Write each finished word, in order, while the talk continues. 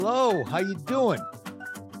Hello, how you doing?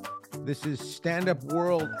 This is Stand Up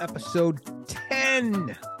World episode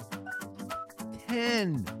 10.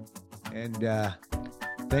 10. And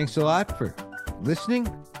thanks a lot for listening,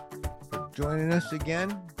 for joining us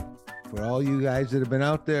again, for all you guys that have been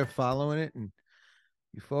out there following it, and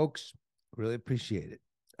you folks, really appreciate it.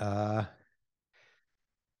 I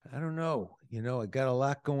don't know. I got a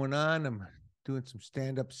lot going on. I'm doing some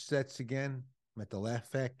stand-up sets again. I'm at the Laugh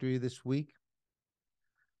Factory this week.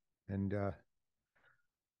 And I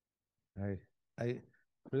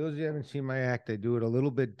for those of you who haven't seen my act, I do it a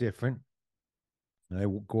little bit different. I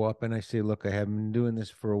will go up and I say, look, I haven't been doing this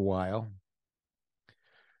for a while.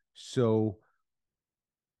 So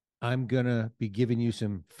I'm going to be giving you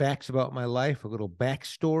some facts about my life, a little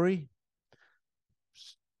backstory,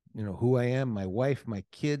 who I am, my wife, my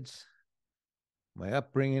kids, my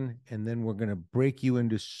upbringing, and then we're going to break you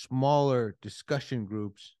into smaller discussion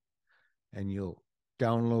groups, and you'll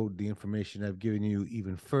download the information I've given you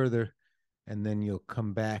even further, and then you'll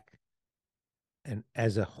come back, and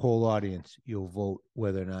as a whole audience, you'll vote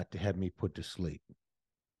whether or not to have me put to sleep.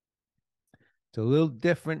 It's a little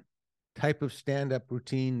different type of stand-up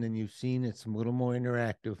routine than you've seen. It's a little more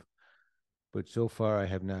interactive, but so far I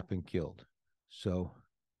have not been killed. So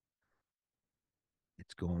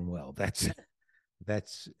it's going well. That's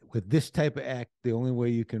with this type of act, the only way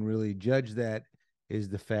you can really judge that is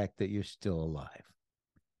the fact that you're still alive.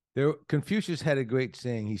 Confucius had a great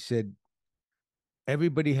saying. He said,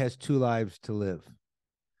 everybody has two lives to live,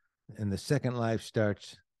 and the second life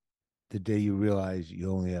starts the day you realize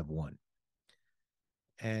you only have one.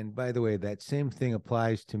 And by the way, that same thing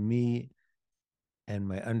applies to me and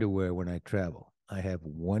my underwear when I travel. I have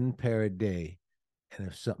one pair a day, and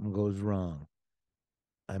if something goes wrong,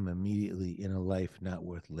 I'm immediately in a life not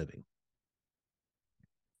worth living.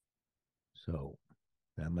 So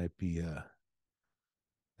that might be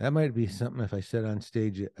something, if I said on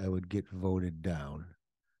stage, I would get voted down,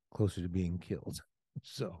 closer to being killed.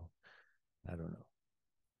 So I don't know.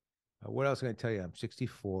 What else can I tell you? I'm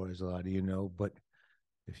 64, as a lot of you know, but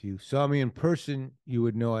if you saw me in person, you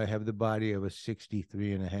would know I have the body of a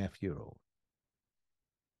 63-and-a-half-year-old.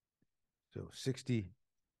 So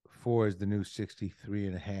 64 is the new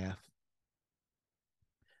 63-and-a-half.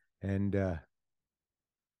 And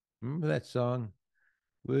remember that song?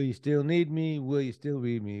 Will you still need me? Will you still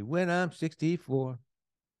read me when I'm 64?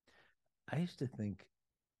 I used to think,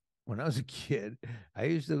 when I was a kid, I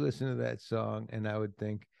used to listen to that song and I would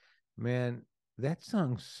think, man, that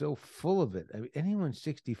song's so full of it. I mean, anyone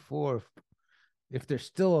 64, if they're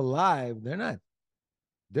still alive,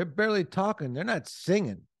 they're barely talking. They're not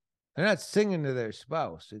singing. They're not singing to their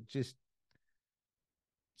spouse. It just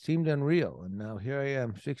seemed unreal. And now here I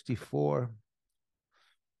am, 64,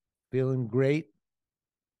 feeling great.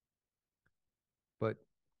 But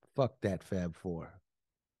fuck that Fab Four.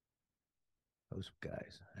 Those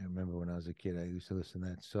guys. I remember when I was a kid, I used to listen to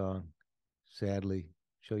that song. Sadly,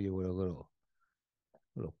 show you what a little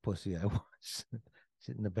pussy I was.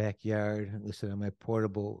 Sit in the backyard and listen to my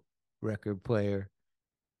portable record player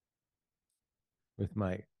with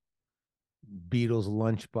my Beatles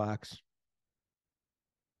lunchbox.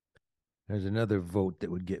 There's another vote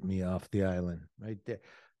that would get me off the island right there.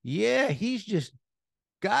 Yeah, he's just,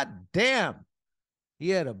 goddamn. He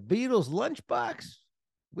had a Beatles lunchbox.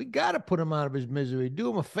 We got to put him out of his misery. Do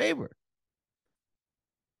him a favor.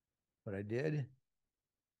 But I did.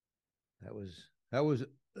 That was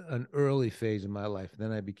an early phase of my life.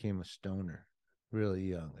 Then I became a stoner, really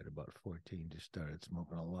young, at about 14. Just started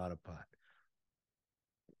smoking a lot of pot.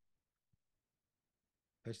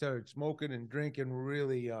 I started smoking and drinking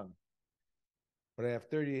really young. But I have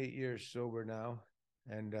 38 years sober now,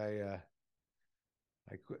 and I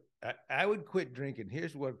quit. I would quit drinking.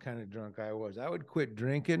 Here's what kind of drunk I was. I would quit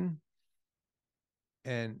drinking,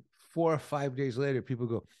 and 4 or 5 days later, people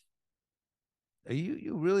go, "Are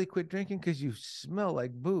you really quit drinking? Because you smell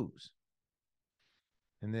like booze."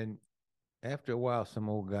 And then after a while, some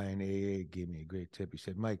old guy in AA gave me a great tip. He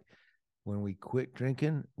said, "Mike, when we quit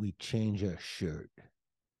drinking, we change our shirt."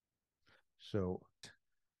 So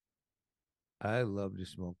I love to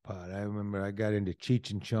smoke pot. I remember I got into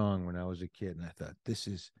Cheech and Chong when I was a kid, and I thought, this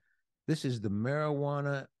is the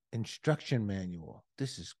marijuana instruction manual.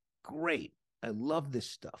 This is great. I love this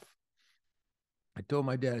stuff. I told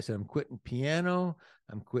my dad, I said, I'm quitting piano,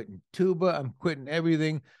 I'm quitting tuba, I'm quitting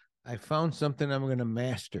everything. I found something I'm going to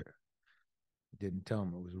master. I didn't tell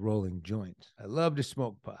him it was rolling joints. I love to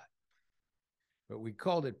smoke pot, but we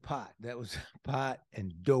called it pot. That was pot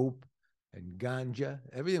and dope and ganja.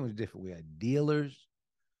 Everything was different. We had dealers,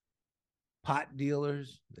 pot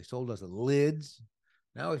dealers. They sold us lids.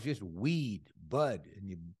 Now it's just weed, bud, and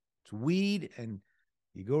you It's weed, and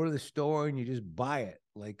you go to the store and you just buy it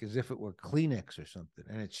like as if it were Kleenex or something,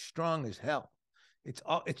 and it's strong as hell. It's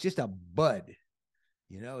just a bud,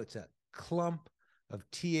 it's a clump of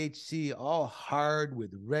THC, all hard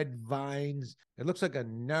with red vines. It looks like a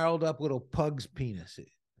gnarled up little pug's penis.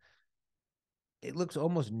 It looks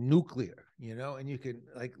almost nuclear, and you can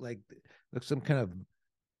like some kind of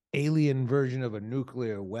alien version of a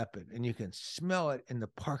nuclear weapon, and you can smell it in the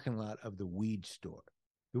parking lot of the weed store.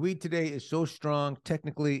 The weed today is so strong,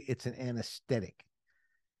 technically it's an anesthetic.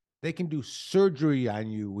 They can do surgery on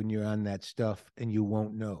you when you're on that stuff and you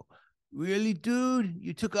won't know. Really, dude?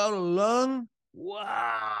 You took out a lung?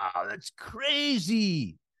 Wow, that's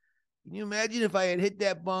crazy. Can you imagine if I had hit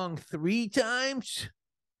that bong 3 times?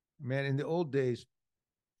 Man, in the old days,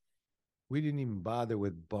 we didn't even bother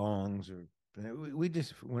with bongs or we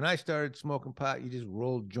just, when I started smoking pot, you just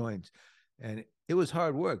rolled joints, and it was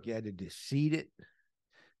hard work. You had to deseed it.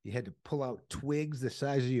 You had to pull out twigs the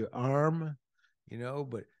size of your arm,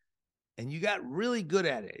 and you got really good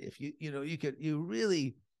at it. If you'd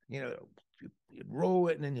roll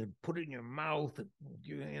it and then you'd put it in your mouth, and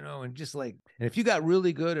and just like, and if you got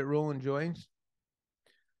really good at rolling joints,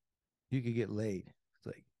 you could get laid. It's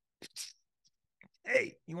like,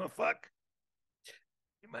 hey, you want to fuck?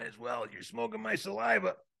 You might as well. You're smoking my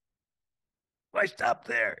saliva. Why stop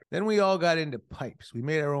there? Then we all got into pipes. We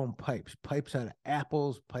made our own pipes. Pipes out of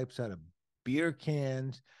apples, pipes out of beer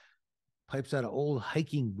cans, pipes out of old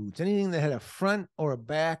hiking boots. Anything that had a front or a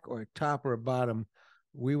back or a top or a bottom,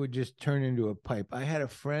 we would just turn into a pipe. I had a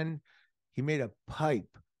friend, he made a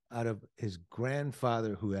pipe out of his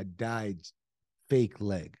grandfather who had died's fake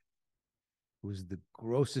leg. It was the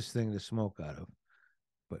grossest thing to smoke out of.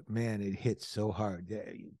 But man, it hit so hard.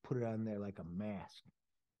 You put it on there like a mask.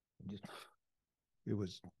 It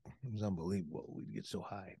was unbelievable. We'd get so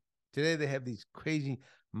high. Today they have these crazy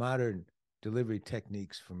modern delivery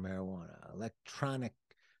techniques for marijuana. Electronic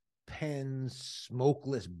pens,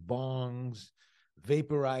 smokeless bongs,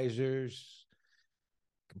 vaporizers,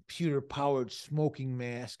 computer-powered smoking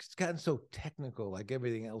masks. It's gotten so technical, like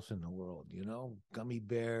everything else in the world, gummy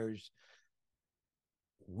bears,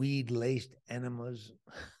 weed-laced enemas.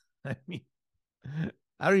 I mean,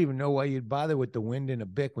 I don't even know why you'd bother with the wind in a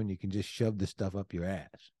Bic when you can just shove the stuff up your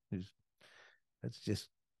ass. Let's just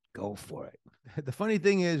go for it. The funny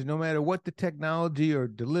thing is, no matter what the technology or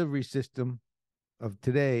delivery system of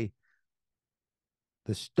today,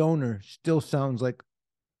 the stoner still sounds like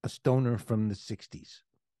a stoner from the 60s.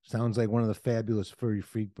 Sounds like one of the fabulous Furry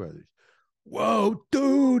Freak Brothers. Whoa,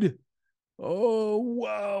 dude. Oh,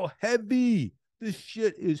 wow. Heavy. This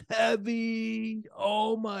shit is heavy.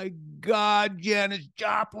 Oh, my God. Janis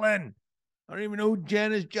Joplin. I don't even know who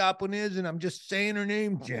Janis Joplin is, and I'm just saying her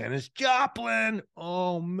name. Janis Joplin.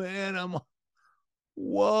 Oh, man.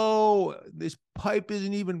 Whoa. This pipe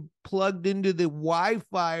isn't even plugged into the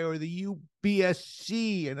Wi-Fi or the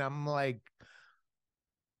USB-C, and I'm like,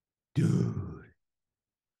 dude.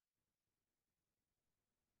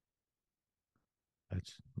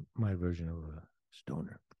 That's my version of a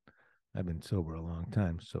stoner. I've been sober a long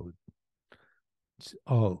time, so it's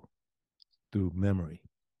all through memory.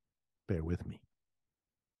 Bear with me.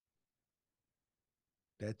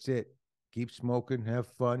 That's it. Keep smoking, have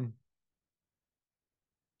fun.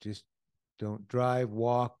 Just don't drive,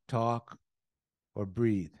 walk, talk, or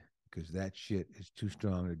breathe, because that shit is too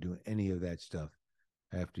strong to do any of that stuff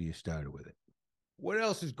after you started with it. What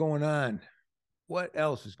else is going on? What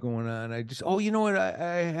else is going on? You know what?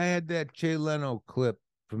 I had that Jay Leno clip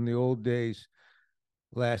from the old days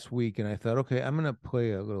last week, and I thought, okay, I'm gonna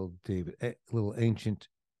play a little ancient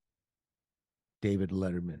David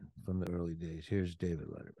Letterman from the early days. Here's David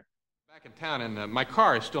Letterman. Back in town, and my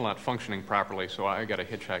car is still not functioning properly, so I got a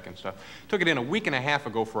hitchhike and stuff. Took it in a week and a half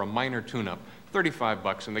ago for a minor tune-up,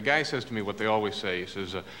 $35, and the guy says to me what they always say. He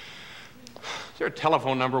says, is there a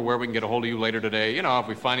telephone number where we can get a hold of you later today? If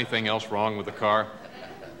we find anything else wrong with the car.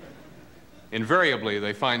 Invariably,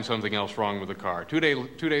 they find something else wrong with the car. Two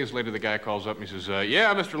days later, the guy calls up and he says,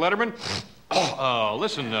 yeah, Mr. Letterman,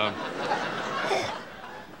 listen,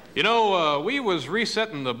 we was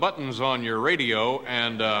resetting the buttons on your radio,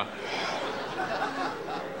 and,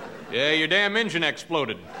 yeah, your damn engine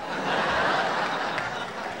exploded.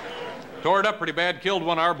 Tore it up pretty bad, killed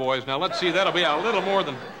one of our boys. Now, let's see, that'll be a little more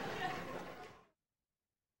than...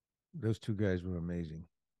 Those two guys were amazing.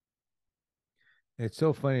 It's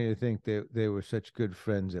so funny to think they were such good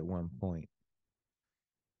friends at one point,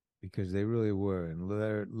 because they really were. And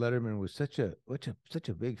Letterman was such a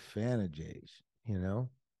big fan of Jay's,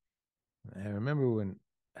 I remember when,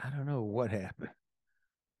 I don't know what happened,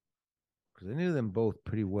 because I knew them both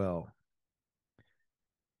pretty well.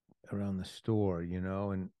 around the store, you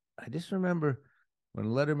know. And I just remember when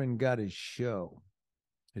Letterman got his show,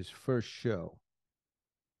 his first show,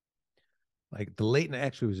 like the late night,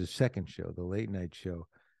 actually, it was his second show, the late night show.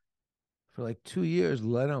 For like 2 years,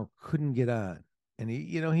 Leno couldn't get on. And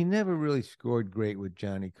he never really scored great with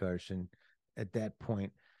Johnny Carson at that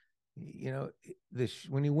point.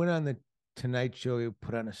 When he went on the Tonight Show, he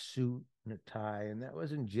put on a suit and a tie, and that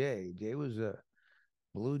wasn't Jay. Jay was a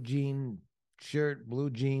blue jean shirt, blue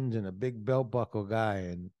jeans, and a big belt buckle guy,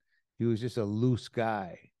 and he was just a loose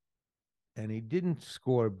guy. And he didn't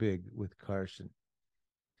score big with Carson.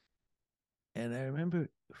 And I remember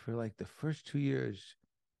for like the first 2 years,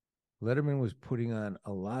 Letterman was putting on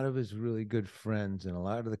a lot of his really good friends and a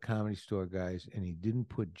lot of the Comedy Store guys, and he didn't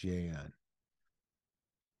put Jay on.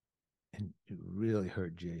 And it really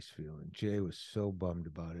hurt Jay's feeling. Jay was so bummed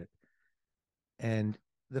about it. And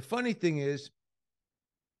the funny thing is,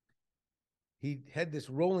 he had this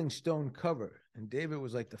Rolling Stone cover, and David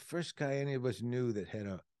was like the first guy any of us knew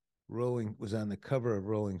that was on the cover of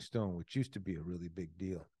Rolling Stone, which used to be a really big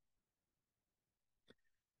deal.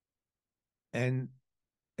 And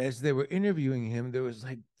as they were interviewing him, there was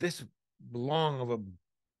like this long of a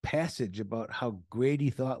passage about how great he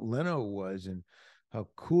thought Leno was and how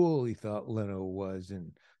cool he thought Leno was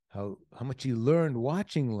and how much he learned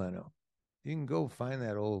watching Leno. You can go find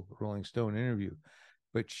that old Rolling Stone interview.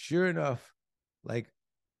 But sure enough, like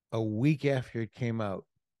a week after it came out,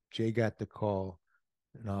 Jay got the call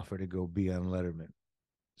and offered to go be on Letterman.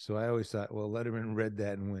 So I always thought, well, Letterman read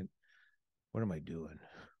that and went, what am I doing?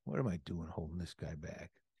 What am I doing holding this guy back?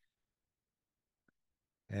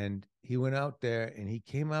 And he went out there and he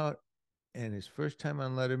came out, and his first time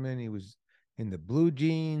on Letterman, he was in the blue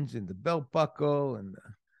jeans and the belt buckle,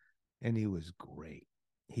 and he was great.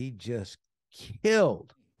 He just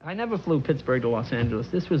killed. I never flew Pittsburgh to Los Angeles.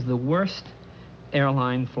 This was the worst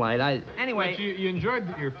airline flight. Anyway, but you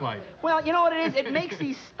enjoyed your flight. Well, you know what it is? It makes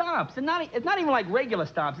these stops. It's not even like regular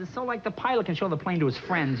stops. It's so like the pilot can show the plane to his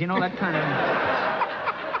friends. You know, that kind of...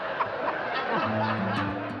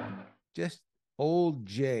 Just old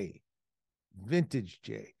Jay, vintage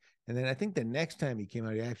Jay. And then I think the next time he came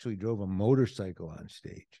out, he actually drove a motorcycle on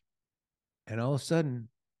stage. And all of a sudden,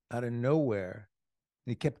 out of nowhere,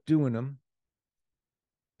 he kept doing them.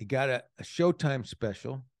 He got a Showtime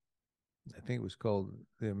special. I think it was called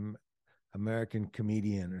The American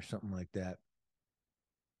Comedian or something like that.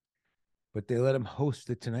 But they let him host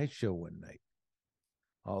the Tonight Show one night.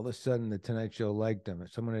 All of a sudden, the Tonight Show liked him.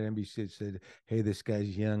 Someone at NBC said, hey, this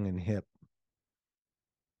guy's young and hip.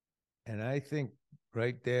 And I think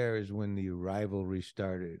right there is when the rivalry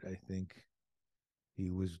started. I think he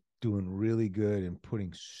was doing really good and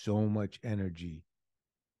putting so much energy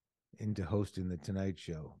into hosting the Tonight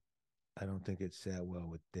Show. I don't think it sat well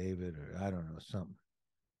with David, or I don't know, something.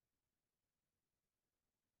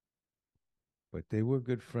 But they were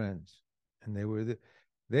good friends, and they were the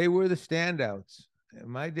standouts. In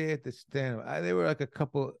my day at the stand-up, they were like a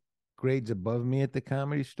couple grades above me at the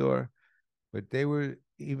Comedy Store, but they were,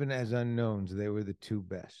 even as unknowns, they were the two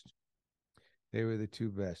best. They were the two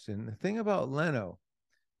best. And the thing about Leno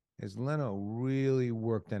is Leno really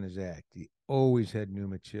worked on his act. He always had new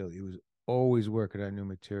material. He was always working on new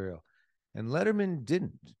material. And Letterman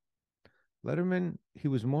didn't. Letterman, he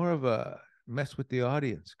was more of a mess with the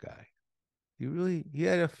audience guy. He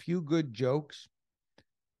had a few good jokes,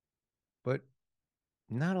 but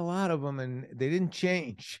not a lot of them, and they didn't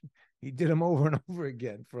change. He did them over and over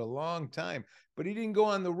again for a long time, but he didn't go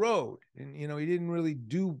on the road, and he didn't really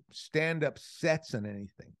do stand-up sets and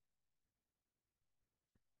anything.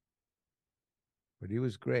 But he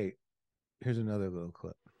was great. Here's another little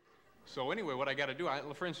clip. So anyway, what I got to do,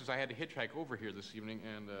 for instance, I had to hitchhike over here this evening,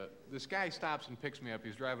 and this guy stops and picks me up.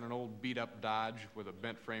 He's driving an old beat-up Dodge with a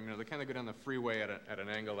bent frame. They kind of go down the freeway at an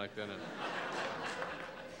angle like that. And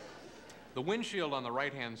the windshield on the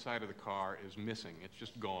right-hand side of the car is missing. It's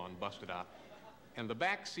just gone, busted out. And the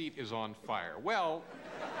back seat is on fire. Well,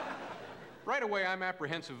 right away, I'm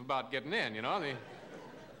apprehensive about getting in,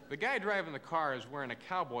 The guy driving the car is wearing a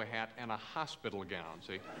cowboy hat and a hospital gown,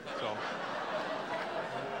 see? So...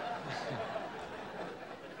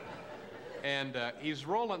 And he's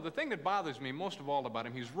rolling. The thing that bothers me most of all about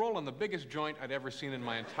him, he's rolling the biggest joint I'd ever seen in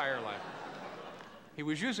my entire life. He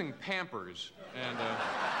was using Pampers, and...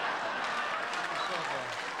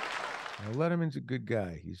 Letterman's a good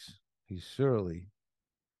guy. He's surly.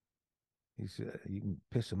 You can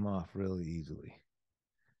piss him off really easily,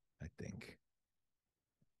 I think.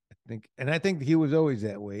 I think he was always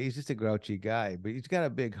that way. He's just a grouchy guy, but he's got a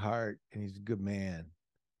big heart, and he's a good man,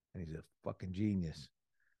 and he's a fucking genius.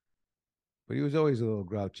 But he was always a little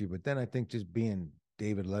grouchy. But then I think just being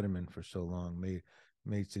David Letterman for so long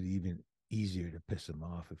makes it even easier to piss him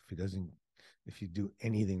off if you do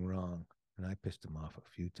anything wrong. And I pissed him off a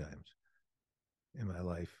few times in my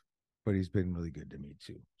life, but he's been really good to me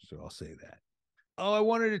too. So I'll say that. Oh, I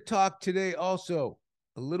wanted to talk today also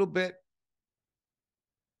a little bit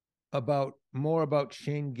more about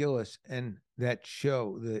Shane Gillis and that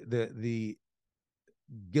show, the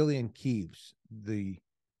Gillian Keeves, the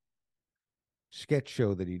sketch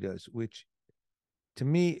show that he does, which to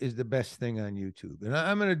me is the best thing on YouTube. And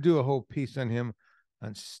I'm going to do a whole piece on him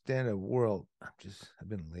on Stand Up World. I've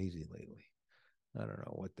been lazy lately. I don't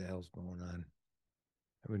know what the hell's going on.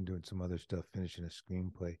 I've been doing some other stuff, finishing a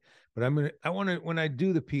screenplay. But when I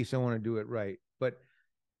do the piece, I want to do it right. But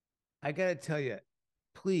I got to tell you,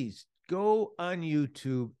 please go on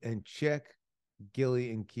YouTube and check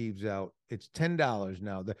Gilly and Keeves out. It's $10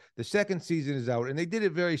 now. The second season is out, and they did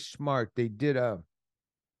it very smart. They did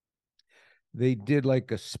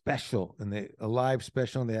like a special, and a live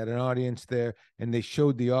special, and they had an audience there, and they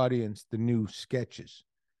showed the audience the new sketches.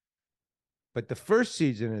 But the first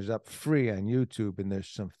season is up free on YouTube, and there's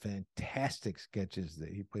some fantastic sketches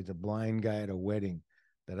that he plays a blind guy at a wedding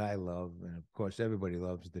that I love. And of course, everybody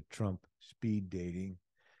loves the Trump speed dating.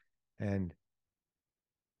 And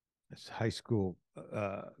this high school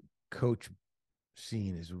coach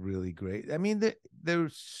scene is really great. I mean, they're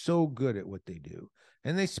so good at what they do,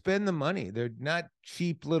 and they spend the money. They're not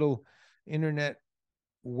cheap little internet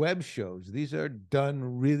web shows. These are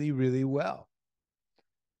done really, really well.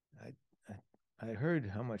 I heard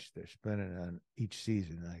how much they're spending on each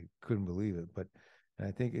season. I couldn't believe it, but I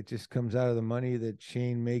think it just comes out of the money that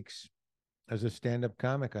Shane makes as a stand-up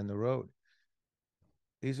comic on the road.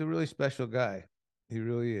 He's a really special guy. He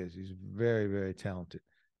really is. He's very, very talented.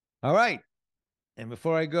 All right. And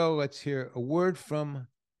before I go, let's hear a word from,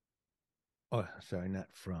 not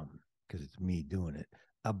from, because it's me doing it,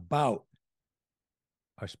 about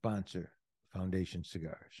our sponsor, Foundation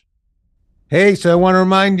Cigars. Hey, so I want to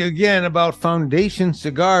remind you again about Foundation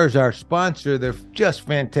Cigars, our sponsor. They're just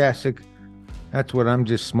fantastic. That's what I'm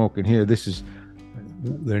just smoking here. This is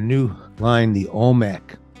their new line, the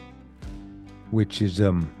Olmec, which is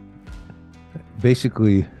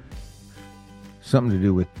basically something to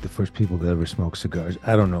do with the first people that ever smoked cigars.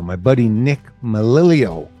 I don't know. My buddy Nick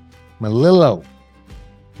Malillo. I'm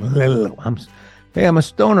a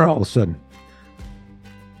stoner all of a sudden.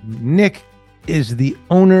 Nick is the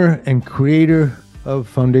owner and creator of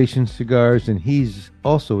Foundation Cigars, and he's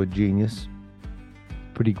also a genius.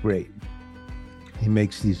 Pretty great. He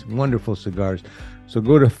makes these wonderful cigars. So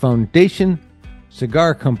go to Foundation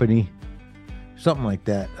Cigar Company, something like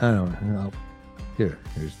that. I don't know. Here's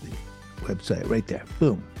the website right there.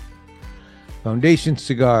 Boom. Foundation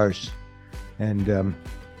Cigars. And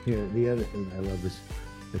here, the other thing I love is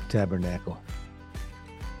the Tabernacle.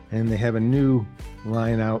 And they have a new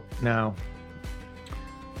line out now.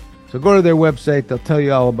 So go to their website. They'll tell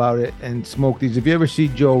you all about it and smoke these. If you ever see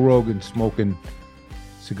Joe Rogan smoking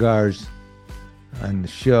cigars on the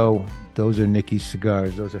show, those are Nicky's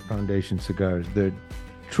cigars. Those are Foundation cigars. They're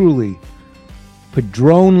truly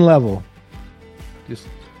Padron level, just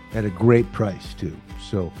at a great price too.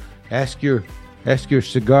 So ask your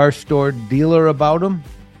cigar store dealer about them,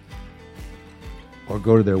 or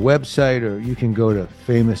go to their website, or you can go to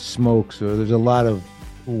Famous Smokes, or there's a lot of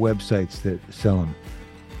websites that sell them.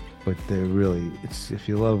 But they're really, if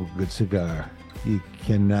you love a good cigar, you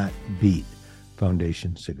cannot beat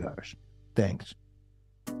Foundation Cigars. Thanks.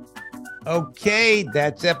 Okay,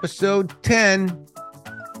 that's episode 10.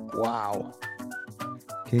 Wow.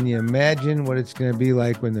 Can you imagine what it's going to be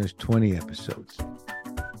like when there's 20 episodes?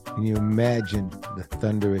 Can you imagine the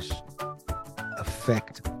thunderous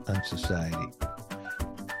effect on society?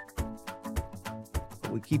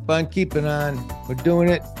 But we keep on keeping on. We're doing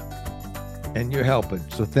it. And you're helping,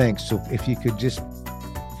 so thanks. So if you could just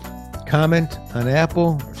comment on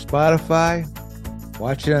Apple or Spotify,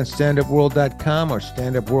 watch it on standupworld.com or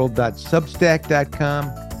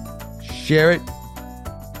standupworld.substack.com, share it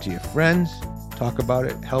to your friends, talk about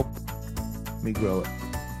it, help me grow it.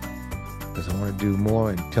 Because I want to do more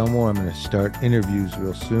and tell more. I'm going to start interviews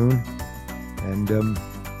real soon. And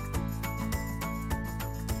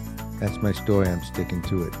that's my story. I'm sticking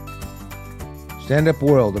to it. Stand Up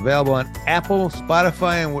World, available on Apple,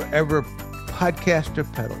 Spotify, and wherever podcasts are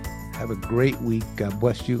peddled. Have a great week. God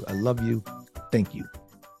bless you. I love you. Thank you.